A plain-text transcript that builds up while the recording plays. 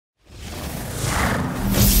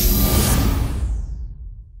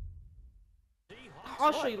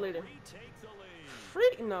I'll show you later.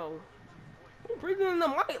 Freak no. I'm breathing in the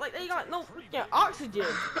mic like they got no freaking oxygen.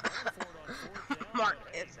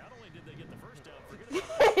 Marcus.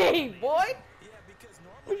 Hey, boy.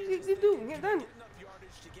 What you do? Get done.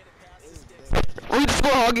 Read the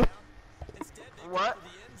score, Hoggy. What?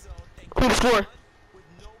 Read the score.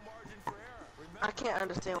 I can't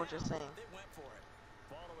understand what you're saying.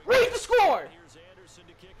 Read the score.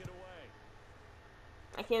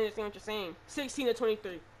 I can't understand what you're saying.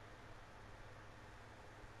 16-23.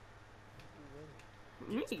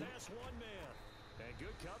 Me.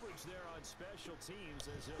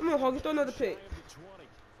 Come on, Hoggy, throw another pick.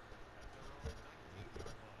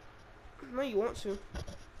 No, you want to.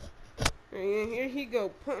 Here he go,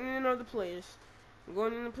 putting in other players. I'm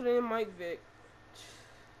going in and putting in Mike Vick.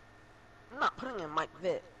 I'm not putting in Mike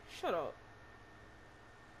Vick. Shut up.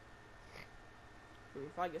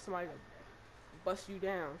 If I get somebody to bust you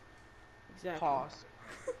down. Exactly. Pause.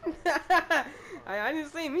 I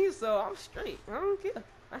didn't say me, so I'm straight. I don't care.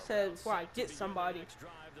 I said before I get somebody.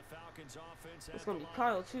 It's gonna be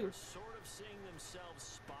Kyle too.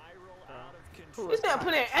 He's gonna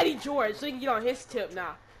put in Eddie George so he can get on his tip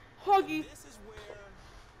now. Hoggy,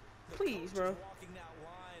 please, bro.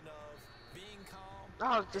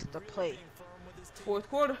 That was just a play. Fourth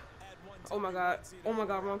quarter. Oh my god. Oh my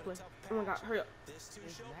god, wrong play. Oh my god, hurry up.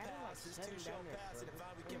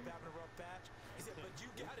 But you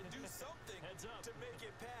gotta do something to make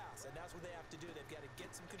it pass, and that's what they have to do. They've got to get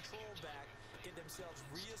some control back, get themselves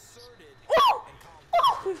reasserted, and calm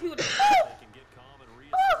down. They can get calm and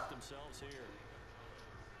reassert themselves here.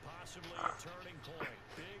 Possibly a turning point.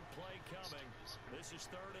 Big play coming. This is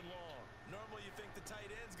 3rd and long. Normally you think the tight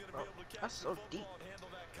end's gonna be able to catch the football and handle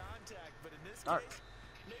that contact, but in this case,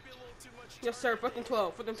 maybe a little too much. Yes, sir. Fucking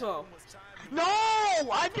 12. Fucking 12. No,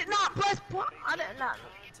 I did not press. I did not.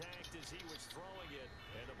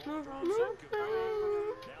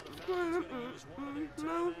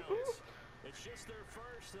 It's just their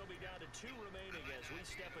first. They'll be down to 2 remaining as we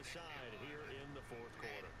step aside here in the 4th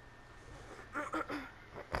quarter.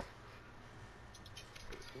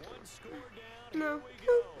 One score down. Here we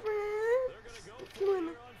go. They're going to go for it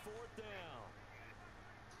here on 4th down.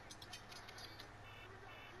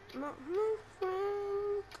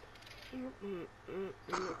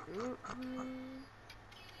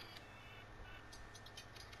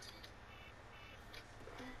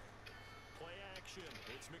 Play action.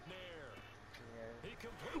 It's McNair.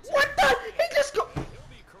 What the? He just go.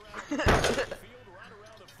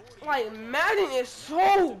 Like, Madden is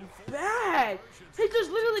so bad. He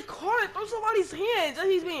just literally caught it through somebody's hands and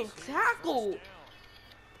he's being tackled.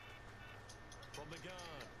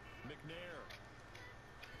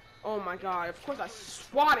 Oh my god, of course I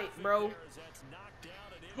swatted, bro.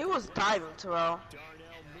 He was diving, Terrell.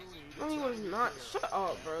 No, he was not. Shut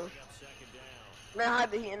up, bro. Then how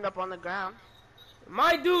did he end up on the ground?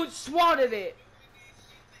 My dude swatted it.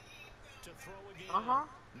 Uh-huh.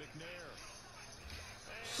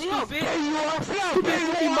 See how big you are? See how big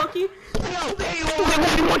you are, monkey? See how big you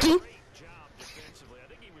are, monkey?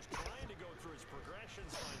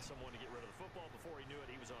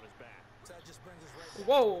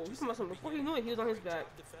 Whoa, you talking about something before he knew it, he was on his back.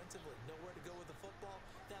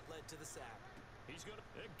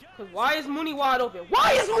 Cause why is Mooney wide open?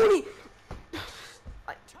 Why is Mooney?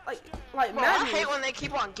 Like Bro, Madden. I hate when they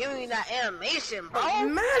keep on giving me that animation, bro.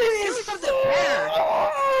 Madden is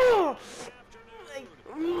so...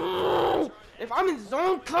 If I'm in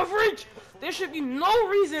zone coverage, there should be no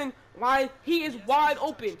reason why he is wide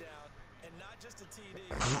open.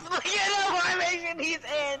 Look at the formation he's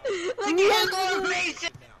in. Look at the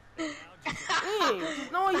formation. Dang,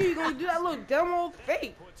 just knowing you're gonna do that little demo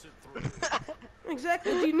fake.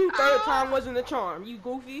 Exactly. You knew third time wasn't a charm. You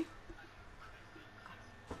goofy.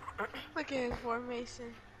 Look at his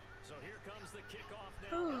formation. So here comes the kickoff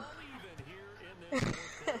now. Even here in this 4th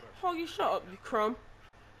quarter. Hoggy, shut up, you crumb.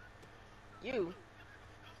 You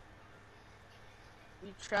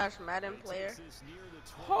trash Madden player.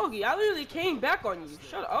 Hoggy, I literally came back on you.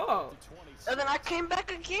 Shut up. And then I came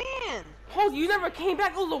back again. Hoggy, you never came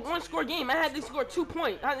back. It was a one-score game. I had to score 2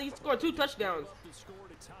 points. I had to score 2 touchdowns.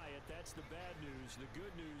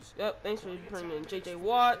 Yep, thanks for putting in J.J.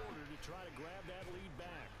 Watt.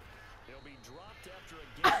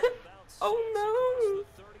 Oh no!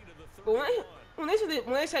 But when they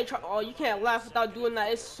say oh, you can't laugh without doing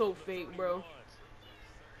that, it's so fake, bro.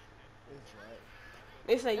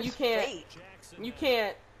 They say you can't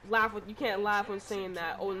laugh when saying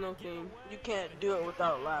that. Oh no thing. You can't do it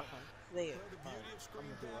without laughing. There.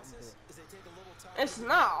 It's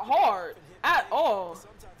not hard at all.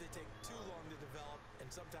 Sometimes they take too long to develop,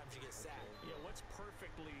 and sometimes you get sacked. Yeah, what's perfect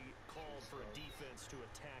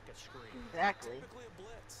Exactly.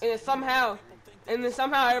 And then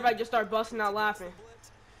somehow everybody just start busting out laughing.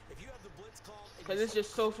 Cause it's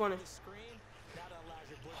just so funny.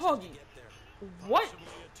 Hoggy, what?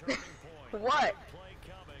 What?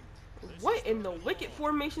 What in the wicked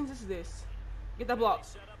formations is this? Get that block.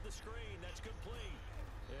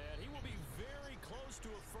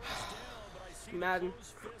 Madden.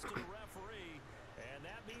 And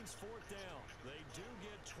that means fourth down. They do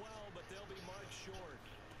get 12, but they'll be marked short.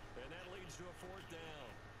 And that leads to a fourth down.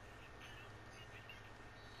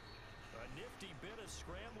 A nifty bit of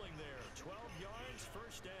scrambling there. 12 yards,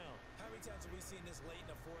 first down. How many times have we seen this late in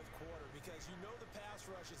the fourth quarter? Because you know the pass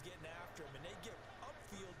rush is getting after him, and they get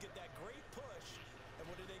upfield, get that great push, and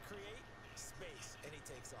what do they create? Space, and he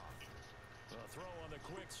takes off. A throw on the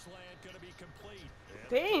quick slant going to be complete.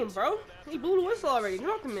 Damn, bro. He blew the whistle already. Get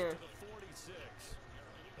off the man.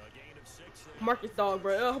 Marcus dog,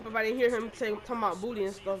 bro. I hope everybody didn't hear him talking about booty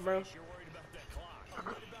and stuff, bro.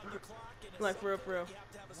 Like, for real, for real.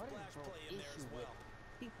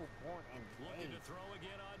 People born in Looking to throw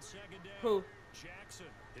again on second down. Who? Jackson,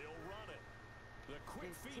 he'll run it. The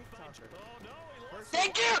quick feet by oh no, he lost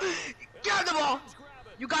Thank you! Grab the ball!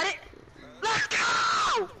 You got it? Let's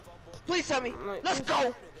go! Please tell me. Let's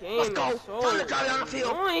go! Let's go! Time to drive down the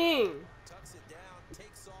field. Annoying.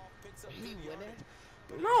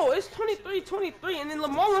 No, it's 23-23, and then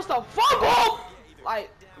Lamar wants to fumble! Like,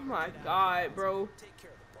 oh my god, bro. Yeah,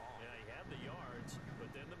 he had the yards,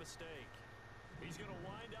 but then the mistake. He's going to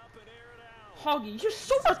wind up and air it out. Hoggy, you're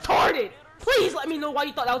so retarded! Please let me know why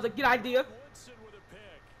you thought that was a good idea. Woodson with a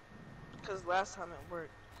pick. Because last time it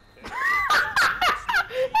worked.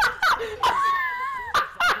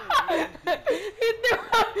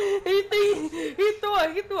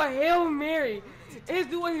 he threw a Hail Mary. His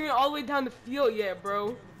dude wasn't even all the way down the field yet,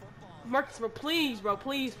 bro. Marcus, bro, please, bro,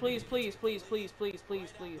 please.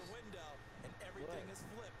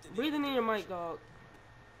 Breathing in your mic, dog.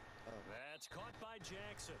 That's caught by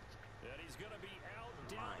Jackson. And he's going to be out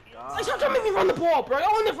down. Like, stop trying to make me run the ball, bro. I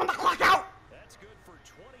want to run the clock out. That's good for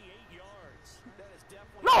 28 yards.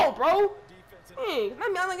 No, bro. Hey, I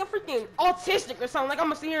mean, I'm like a freaking autistic or something. Like, I'm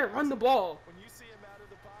gonna sit here and run the ball.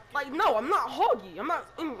 Like, no, I'm not Hoggy. I'm not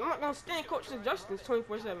gonna stand Coach suggestions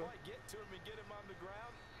 24/7.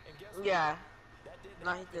 Yeah.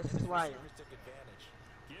 Now he just sliding.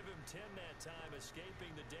 Give him 10 that time,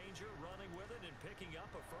 escaping the danger, running with it, and picking up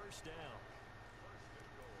a first down.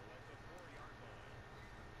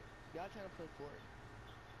 Y'all trying to play for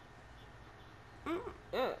it?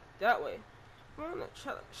 Yeah, that way. I'm gonna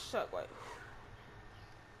try to shut like.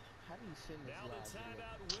 How do you send this Now the live?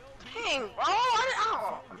 timeout will be Dang, bro.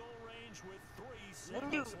 field goal range with 3 When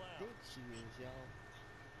you- seconds left. Big she is,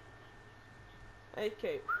 y'all. AK.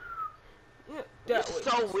 Yeah, that You're way.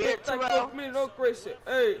 so weird, Terrell. No grace it.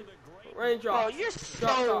 Hey, range Bro, off. you're Drop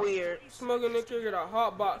so top. weird. Smoking the kick at a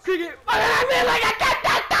hot box. Kick it.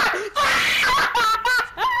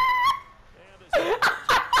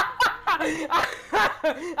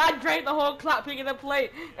 I drank the whole clock picking the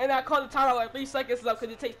plate, and I called the timeout like 3 seconds up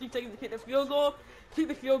because it takes 3 seconds to hit the field goal. Kick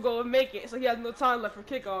the field goal and make it, so he has no time left for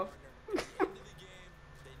kickoff.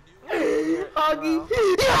 Huggy.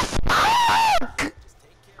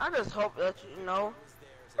 I just hope that you know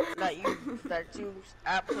that you're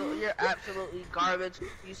absolutely garbage.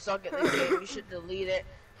 You suck at this game. You should delete it,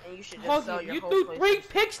 and you should just sell Huggy, your you whole threw place 3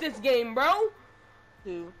 picks this game, bro.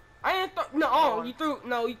 to. I didn't throw.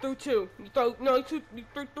 No, you threw 2. You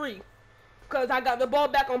threw 3. Cause I got the ball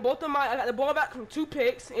back on both of my. I got the ball back from 2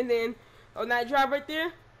 picks, and then on that drive right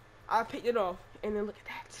there, I picked it off. And then look at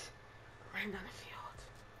that, ran down the field.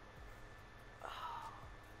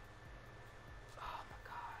 Oh my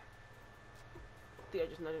god. I think I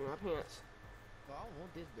just nutted in my pants. Bro, I don't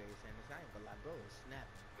want this Barry Sanders. I ain't gonna lie, bro. It's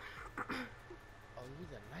snapping. Oh,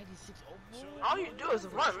 he's a 96 overall. All you do is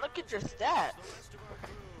run. Look at your stats.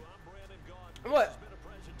 What?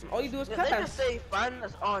 All you do is Did they just pass. say find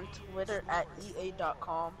us on Twitter at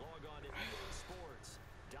EA.com? Oh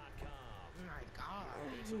my god.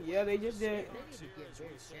 Yeah, they just did. They need to get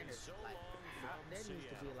Barry Sanders like there needs to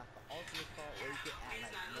be like an alternate call where you can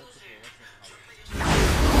add like multiple